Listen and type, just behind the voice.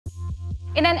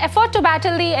In an effort to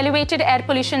battle the elevated air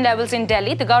pollution levels in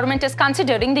Delhi, the government is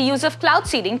considering the use of cloud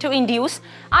seeding to induce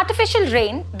artificial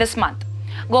rain this month.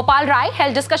 Gopal Rai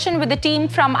held discussion with the team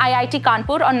from IIT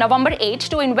Kanpur on November 8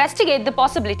 to investigate the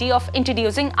possibility of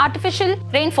introducing artificial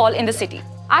rainfall in the city.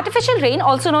 Artificial rain,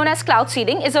 also known as cloud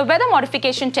seeding, is a weather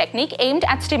modification technique aimed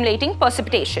at stimulating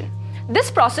precipitation.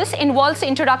 This process involves the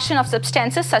introduction of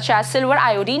substances such as silver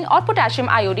iodine or potassium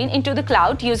iodine into the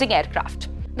cloud using aircraft.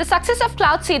 The success of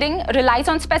cloud seeding relies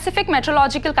on specific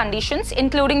meteorological conditions,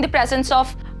 including the presence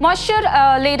of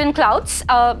moisture-laden clouds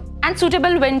and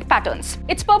suitable wind patterns.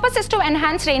 Its purpose is to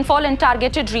enhance rainfall in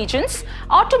targeted regions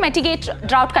or to mitigate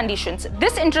drought conditions.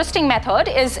 This interesting method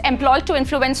is employed to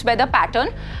influence weather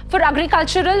pattern for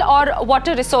agricultural or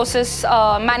water resources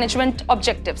management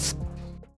objectives.